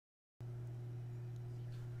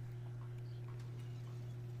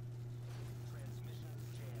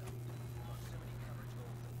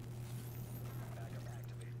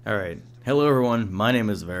Alright, hello everyone, my name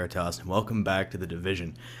is Veritas, and welcome back to The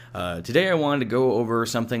Division. Today I wanted to go over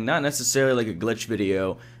something not necessarily like a glitch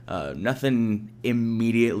video, nothing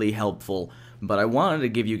immediately helpful, but I wanted to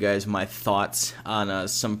give you guys my thoughts on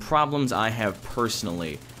some problems I have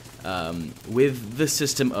personally with the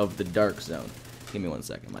system of the Dark Zone. Give me one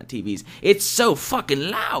second, my it's so fucking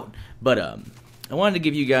loud! But I wanted to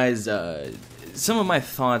give you guys some of my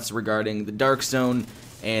thoughts regarding the Dark Zone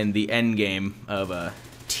and the endgame of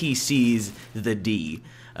TC's The D.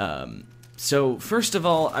 So first of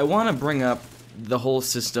all, I want to bring up the whole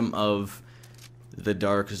system of the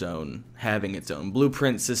Dark Zone having its own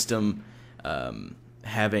blueprint system,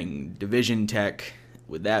 having division tech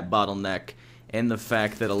with that bottleneck, and the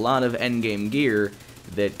fact that a lot of endgame gear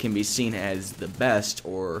that can be seen as the best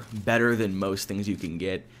or better than most things you can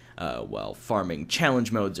get while farming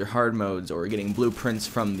challenge modes or hard modes or getting blueprints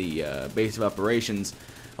from the base of operations.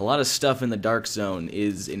 A lot of stuff in the Dark Zone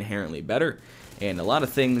is inherently better, and a lot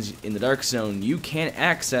of things in the Dark Zone you can't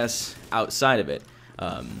access outside of it.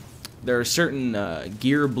 There are certain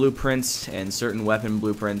gear blueprints and certain weapon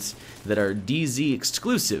blueprints that are DZ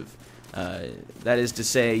exclusive. That is to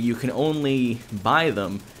say, you can only buy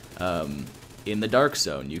them in the Dark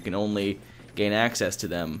Zone. You can only gain access to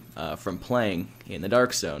them from playing in the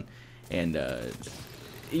Dark Zone. And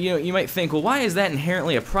you might think, well, why is that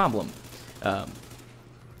inherently a problem?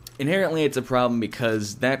 Inherently, it's a problem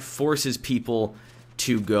because that forces people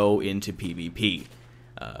to go into PvP.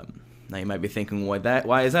 Now you might be thinking,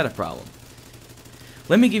 why is that a problem?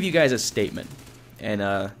 Let me give you guys a statement, and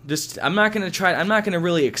I'm not gonna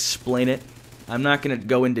really explain it. I'm not gonna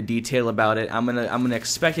go into detail about it. I'm gonna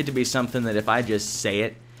expect it to be something that if I just say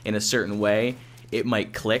it in a certain way, it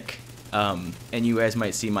might click, and you guys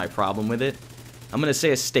might see my problem with it. I'm gonna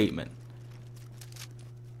say a statement.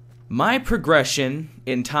 My progression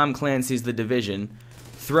in Tom Clancy's The Division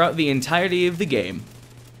throughout the entirety of the game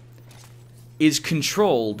is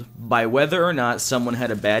controlled by whether or not someone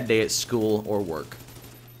had a bad day at school or work.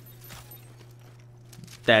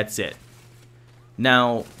 That's it.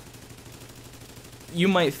 Now, you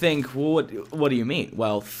might think, well, what do you mean?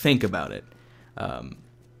 Well, think about it.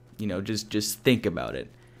 Just think about it.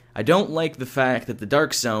 I don't like the fact that the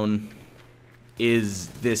Dark Zone is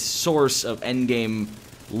this source of endgame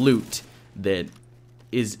loot that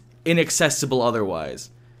is inaccessible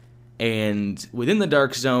otherwise. And within the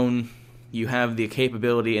Dark Zone, you have the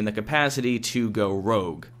capability and the capacity to go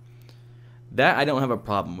rogue. That I don't have a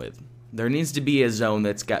problem with. There needs to be a zone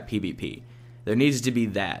that's got PvP. There needs to be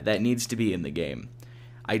that. That needs to be in the game.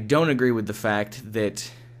 I don't agree with the fact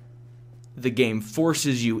that the game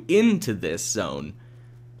forces you into this zone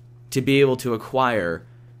to be able to acquire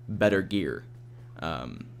better gear.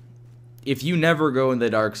 If you never go in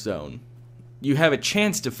the Dark Zone, you have a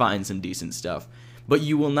chance to find some decent stuff, but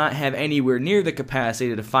you will not have anywhere near the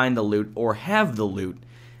capacity to find the loot or have the loot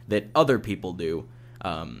that other people do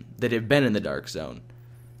that have been in the Dark Zone.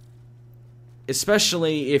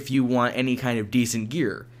 Especially if you want any kind of decent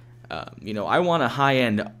gear. I want a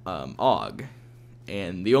high-end AUG,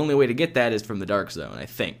 and the only way to get that is from the Dark Zone, I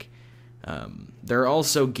think. There are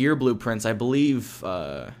also gear blueprints, I believe,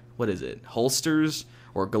 holsters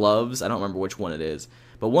or gloves, I don't remember which one it is,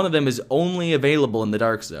 but one of them is only available in the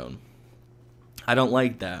Dark Zone. I don't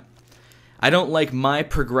like that. I don't like my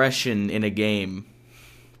progression in a game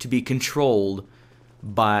to be controlled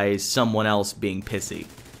by someone else being pissy.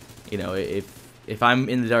 If I'm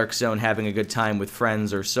in the Dark Zone having a good time with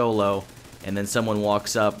friends or solo, and then someone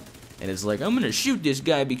walks up and is like, I'm gonna shoot this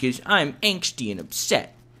guy because I'm angsty and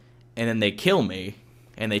upset, and then they kill me,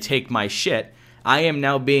 and they take my shit, I am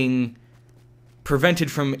now being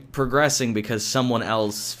prevented from progressing because someone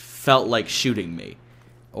else felt like shooting me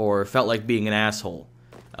or felt like being an asshole.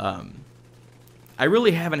 I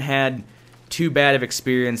really haven't had too bad of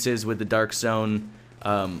experiences with the Dark Zone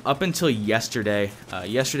up until yesterday.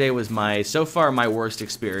 Yesterday was so far my worst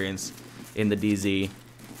experience in the DZ.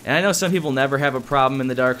 And I know some people never have a problem in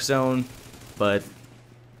the Dark Zone, but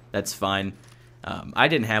that's fine. I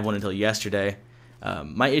didn't have one until yesterday.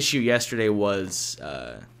 My issue yesterday was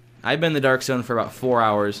I've been in the Dark Zone for about 4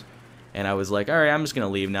 hours, and I was like, all right, I'm just gonna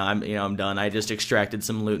leave now. I'm done. I just extracted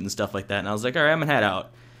some loot and stuff like that, and I was like, all right, I'm gonna head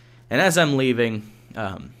out. And as I'm leaving,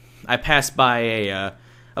 I passed by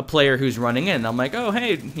a player who's running in. I'm like, oh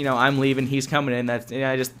hey, I'm leaving. He's coming in. That's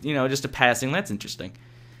just a passing. That's interesting.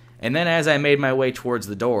 And then as I made my way towards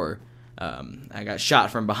the door, I got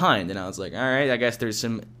shot from behind, and I was like, all right, I guess there's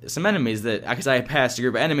some enemies because I passed a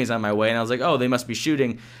group of enemies on my way, and I was like, oh, they must be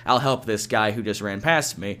shooting. I'll help this guy who just ran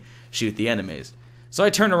past me shoot the enemies. So I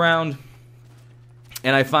turn around,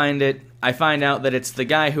 and I find out that it's the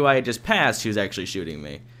guy who I had just passed who's actually shooting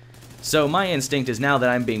me. So my instinct is, now that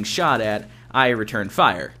I'm being shot at, I return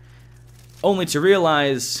fire. Only to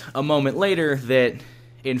realize a moment later that,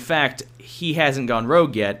 in fact, he hasn't gone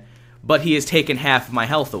rogue yet, but he has taken half of my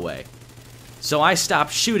health away. So I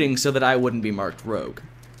stopped shooting so that I wouldn't be marked rogue.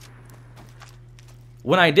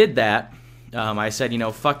 When I did that, I said,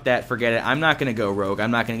 fuck that, forget it. I'm not going to go rogue.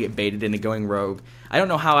 I'm not going to get baited into going rogue. I don't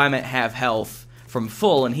know how I'm at half health from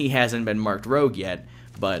full and he hasn't been marked rogue yet,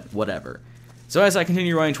 but whatever. So as I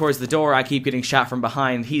continue running towards the door, I keep getting shot from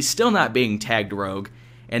behind. He's still not being tagged rogue.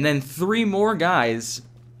 And then 3 more guys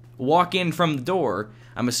walk in from the door.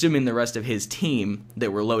 I'm assuming the rest of his team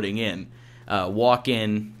that were loading in walk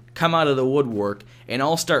in, come out of the woodwork, and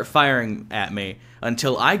all start firing at me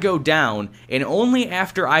until I go down, and only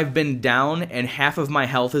after I've been down and half of my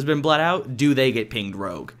health has been bled out do they get pinged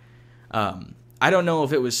rogue. I don't know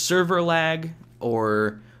if it was server lag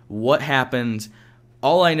or what happened.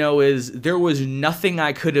 All I know is there was nothing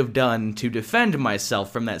I could have done to defend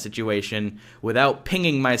myself from that situation without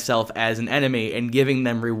pinging myself as an enemy and giving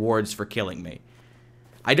them rewards for killing me.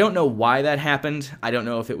 I don't know why that happened. I don't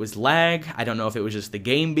know if it was lag. I don't know if it was just the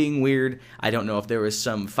game being weird. I don't know if there was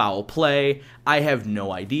some foul play. I have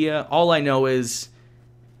no idea. All I know is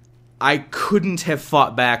I couldn't have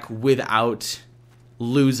fought back without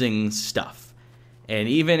losing stuff. And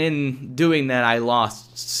even in doing that, I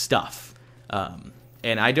lost stuff.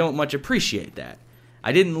 And I don't much appreciate that.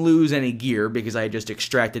 I didn't lose any gear because I just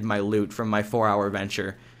extracted my loot from my 4-hour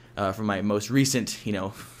venture, from my most recent,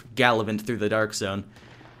 gallivant through the Dark Zone.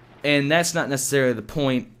 And that's not necessarily the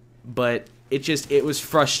point, but it was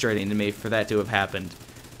frustrating to me for that to have happened.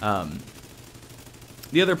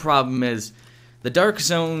 The other problem is the Dark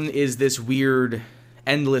Zone is this weird,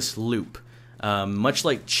 endless loop, much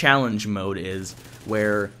like challenge mode is,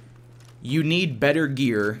 where you need better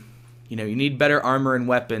gear. You need better armor and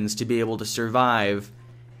weapons to be able to survive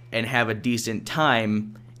and have a decent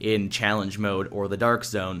time in challenge mode or the Dark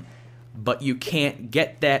Zone, but you can't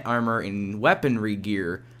get that armor and weaponry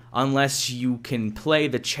gear unless you can play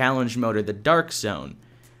the challenge mode or the Dark Zone.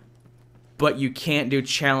 But you can't do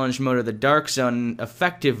challenge mode or the Dark Zone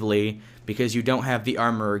effectively because you don't have the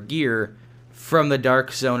armor or gear from the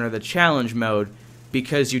Dark Zone or the challenge mode,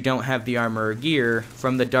 because you don't have the armor or gear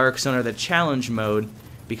from the Dark Zone or the challenge mode,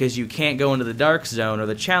 because you can't go into the Dark Zone or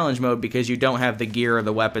the challenge mode because you don't have the gear or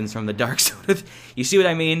the weapons from the Dark Zone. You see what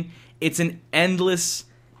I mean? It's an endless,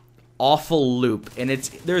 awful loop, and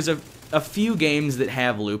there's a few games that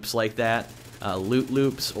have loops like that, loot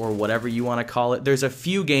loops or whatever you want to call it. There's a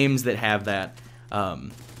few games that have that.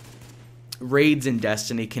 Raids and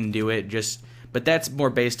Destiny can do it, but that's more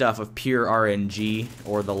based off of pure RNG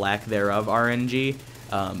or the lack thereof RNG.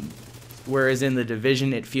 Whereas in The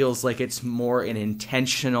Division, it feels like it's more an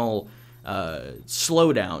intentional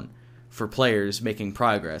slowdown for players making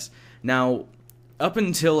progress. Now, up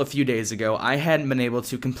until a few days ago, I hadn't been able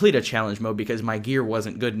to complete a challenge mode because my gear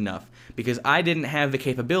wasn't good enough, because I didn't have the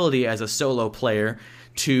capability as a solo player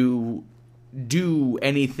to do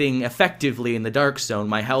anything effectively in the Dark Zone.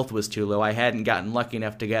 My health was too low. I hadn't gotten lucky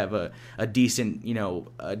enough to get a decent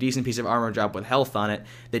piece of armor drop with health on it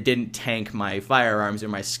that didn't tank my firearms or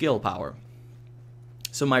my skill power.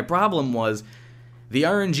 So my problem was the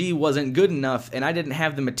RNG wasn't good enough, and I didn't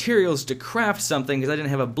have the materials to craft something because I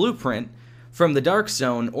didn't have a blueprint from the Dark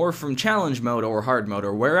Zone or from challenge mode or hard mode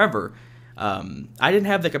or wherever. I didn't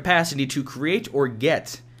have the capacity to create or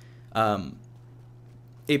get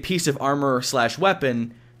a piece of armor /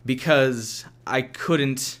 weapon because I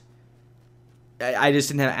couldn't. I just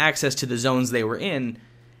didn't have access to the zones they were in,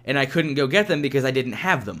 and I couldn't go get them because I didn't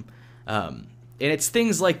have them. And it's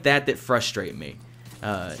things like that that frustrate me.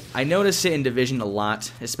 I notice it in Division a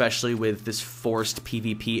lot, especially with this forced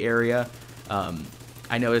PvP area.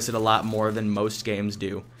 I notice it a lot more than most games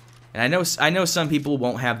do. And I know some people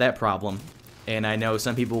won't have that problem, and I know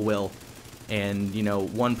some people will. And,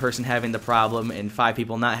 one person having the problem and 5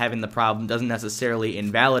 people not having the problem doesn't necessarily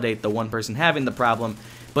invalidate the one person having the problem,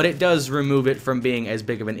 but it does remove it from being as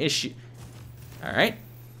big of an issue. Alright.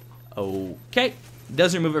 Okay. It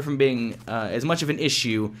does remove it from being as much of an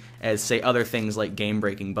issue as, say, other things like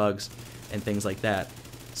game-breaking bugs and things like that.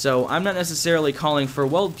 So I'm not necessarily calling for,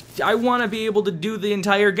 well, I want to be able to do the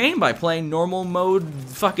entire game by playing normal mode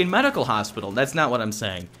fucking medical hospital. That's not what I'm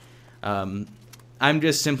saying. I'm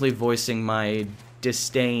just simply voicing my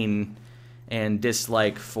disdain and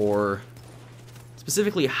dislike for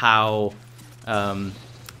specifically how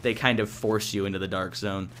they kind of force you into the Dark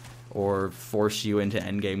Zone or force you into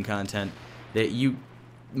endgame content that you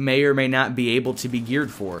may or may not be able to be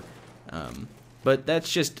geared for. But that's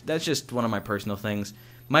just one of my personal things.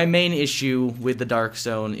 My main issue with the Dark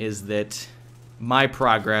Zone is that my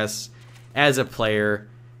progress as a player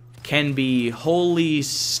can be wholly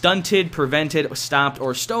stunted, prevented, stopped,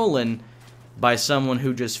 or stolen by someone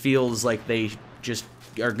who just feels like they just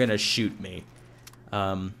are gonna shoot me,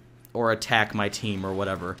 or attack my team or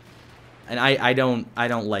whatever. And I don't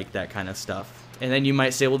like that kind of stuff. And then you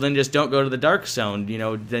might say, well, then just don't go to the Dark Zone, you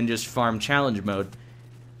know, then just farm challenge mode.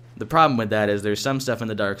 The problem with that is there's some stuff in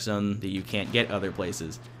the Dark Zone that you can't get other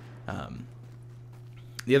places.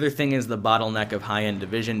 The other thing is the bottleneck of high-end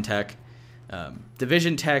division tech.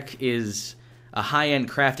 Division tech is a high-end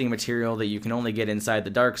crafting material that you can only get inside the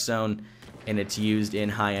Dark Zone, and it's used in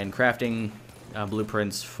high-end crafting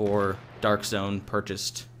blueprints for Dark Zone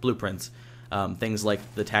purchased blueprints. Things like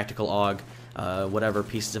the tactical AUG, whatever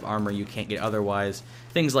pieces of armor you can't get otherwise,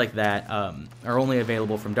 things like that are only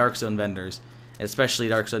available from Dark Zone vendors, especially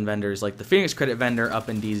Dark Zone vendors like the Phoenix Credit vendor up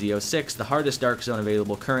in DZ06, the hardest Dark Zone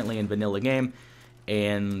available currently in vanilla game,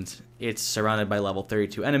 and it's surrounded by level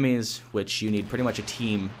 32 enemies, which you need pretty much a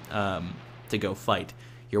team to go fight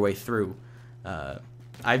your way through.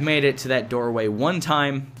 I've made it to that doorway one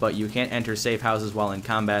time, but you can't enter safe houses while in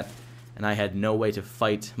combat, and I had no way to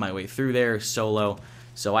fight my way through there solo,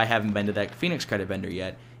 so I haven't been to that Phoenix Credit vendor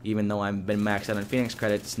yet, even though I've been maxed out on Phoenix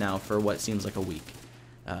Credits now for what seems like a week.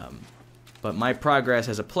 But my progress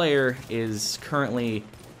as a player is currently,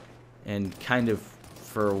 and kind of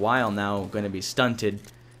for a while now, going to be stunted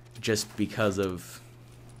just because of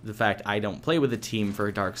the fact I don't play with a team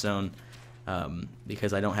for Dark Zone,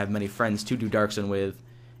 because I don't have many friends to do Dark Zone with,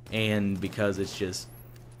 and because it's just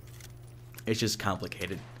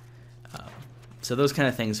complicated. So those kind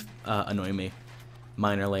of things annoy me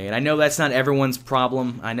minorly, and I know that's not everyone's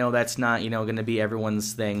problem. I know that's not, you know, going to be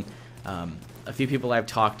everyone's thing. A few people I've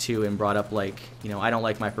talked to and brought up, like, you know, I don't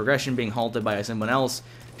like my progression being halted by someone else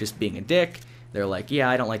just being a dick. They're like, yeah,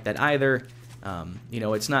 I don't like that either. You know,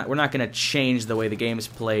 we're not going to change the way the game is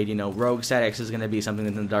played. You know, rogue statics is going to be something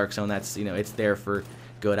in the Dark Zone that's, you know, it's there for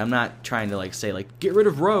good. I'm not trying to, like, say, like, get rid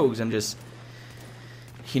of rogues. I'm just,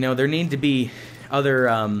 you know, there need to be other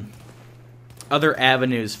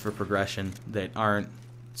avenues for progression that aren't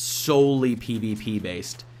solely PvP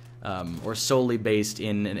based, or solely based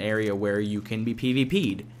in an area where you can be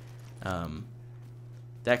PvP'd.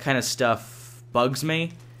 That kind of stuff bugs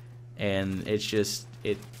me, and it's just,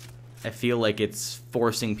 I feel like it's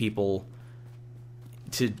forcing people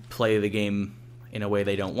to play the game in a way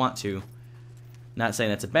they don't want to. Not saying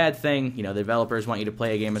that's a bad thing. You know, the developers want you to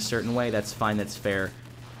play a game a certain way. That's fine. That's fair.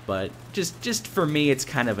 But just for me, it's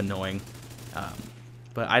kind of annoying.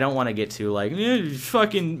 But I don't want to get to like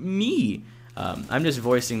fucking me. I'm just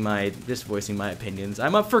voicing my opinions.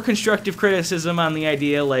 I'm up for constructive criticism on the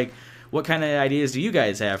idea, like, what kind of ideas do you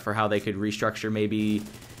guys have for how they could restructure maybe,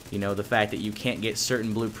 you know, the fact that you can't get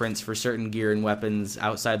certain blueprints for certain gear and weapons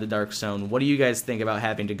outside the Dark Zone? What do you guys think about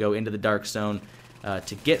having to go into the Dark Zone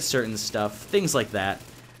to get certain stuff? Things like that.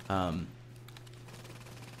 I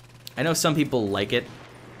know some people like it.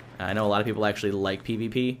 I know a lot of people actually like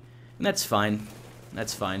PvP, and that's fine.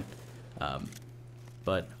 That's fine.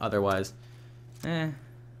 But otherwise, I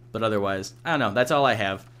don't know. That's all I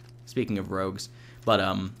have. Speaking of rogues.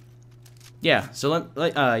 But, yeah. So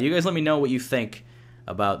you guys let me know what you think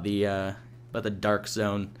about the Dark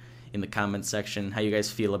Zone in the comments section. How you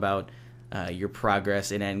guys feel about your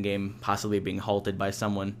progress in endgame possibly being halted by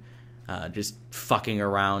someone just fucking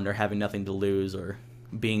around or having nothing to lose or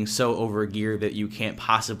being so over-geared that you can't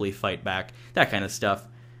possibly fight back. That kind of stuff.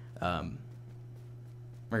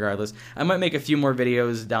 Regardless, I might make a few more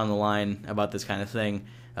videos down the line about this kind of thing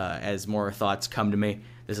as more thoughts come to me.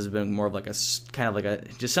 This has been more of like just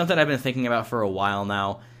something I've been thinking about for a while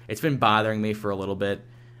now. It's been bothering me for a little bit.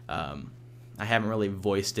 I haven't really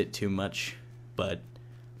voiced it too much, but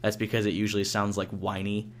that's because it usually sounds like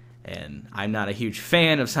whiny, and I'm not a huge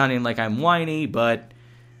fan of sounding like I'm whiny, but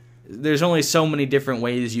there's only so many different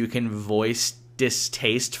ways you can voice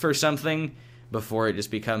distaste for something before it just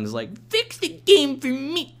becomes like, fix the game for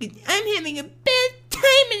me, 'cause I'm having a bad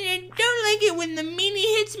time and I don't like it when the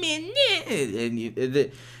meanie hits me.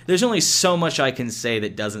 And there's only so much I can say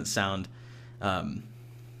that doesn't sound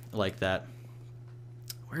like that.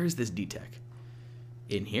 Where is this D-Tech?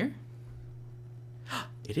 In here?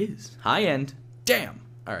 It is. High end. Damn.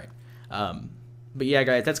 Alright. But yeah,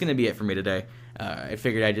 guys, that's going to be it for me today. I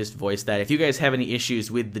figured I'd just voice that. If you guys have any issues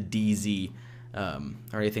with the DZ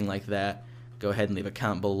or anything like that, go ahead and leave a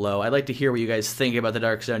comment below. I'd like to hear what you guys think about the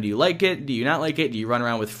Dark Zone. Do you like it? Do you not like it? Do you run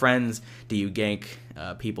around with friends? Do you gank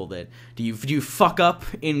people that... Do you fuck up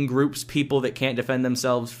in groups people that can't defend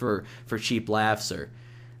themselves for cheap laughs? Or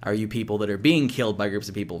are you people that are being killed by groups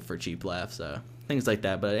of people for cheap laughs? Things like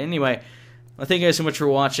that. But anyway, well, thank you guys so much for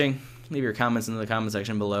watching. leave your comments in the comment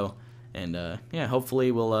section below. And, yeah,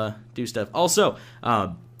 hopefully we'll do stuff. Also,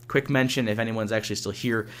 quick mention, if anyone's actually still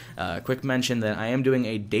here, quick mention that I am doing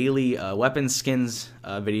a daily weapon skins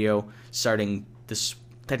video starting this,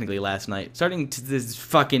 technically last night, starting this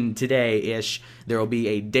fucking today-ish. There will be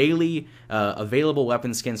a daily available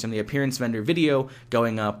weapon skins from the appearance vendor video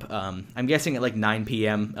going up, I'm guessing at like 9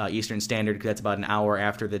 p.m. Eastern Standard, because that's about an hour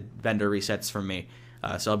after the vendor resets for me.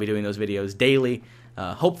 So I'll be doing those videos daily,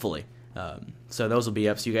 hopefully. So those will be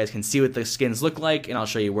up so you guys can see what the skins look like, and I'll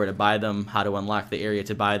show you where to buy them, how to unlock the area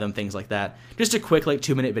to buy them, things like that. Just a quick, like,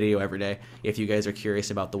 2-minute video every day if you guys are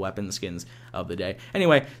curious about the weapon skins of the day.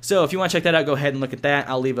 Anyway, so if you want to check that out, go ahead and look at that.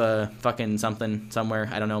 I'll leave a fucking something somewhere.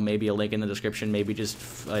 I don't know, maybe a link in the description, maybe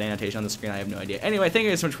just an annotation on the screen. I have no idea. Anyway, thank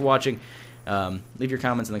you guys so much for watching. Leave your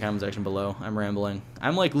comments in the comment section below. I'm rambling.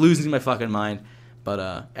 I'm, like, losing my fucking mind.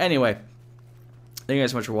 But, anyway, thank you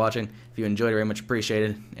guys so much for watching. If you enjoyed it, very much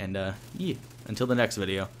appreciated. And, yeah, until the next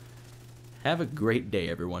video, have a great day,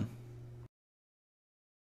 everyone.